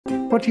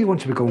What do you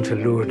want to be going to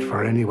Lourdes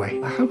for anyway?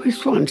 I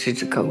always wanted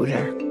to go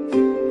there.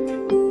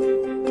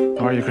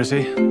 How are you,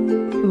 Chrissy?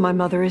 My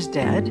mother is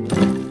dead.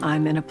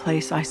 I'm in a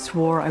place I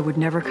swore I would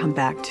never come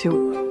back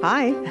to.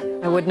 Hi.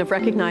 I wouldn't have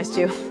recognized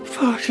you.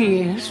 40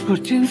 years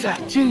would do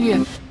that to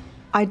you.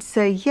 I'd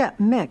say, yeah,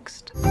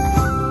 mixed.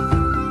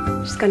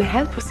 She's gonna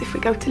help us if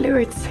we go to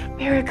Lourdes.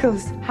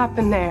 Miracles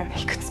happen there.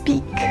 He could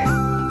speak.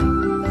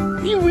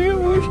 You will.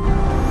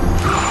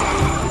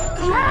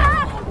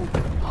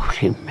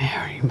 Holy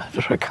Mary,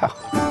 Mother of God.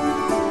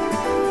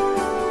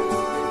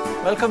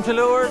 Welcome to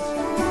Lourdes.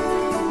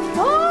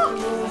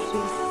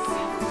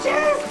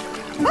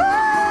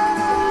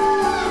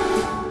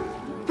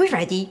 We're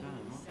ready.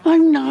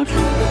 I'm not.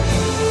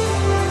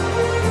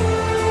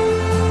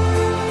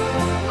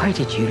 Why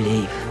did you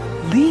leave?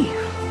 Leave?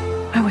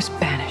 I was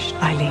banished,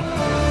 Eileen.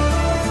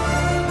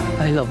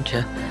 I loved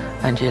you,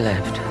 and you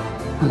left.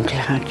 I'm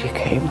glad you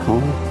came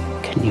home.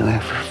 Can you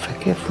ever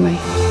forgive me?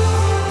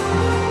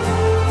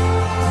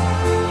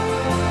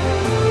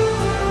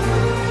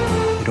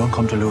 You don't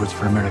come to Lourdes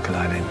for a miracle,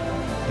 Eileen.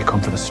 You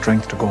come for the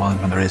strength to go on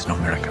when there is no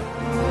miracle.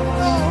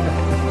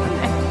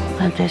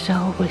 And there's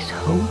always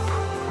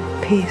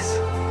hope. Peace.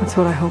 That's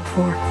what I hope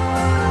for.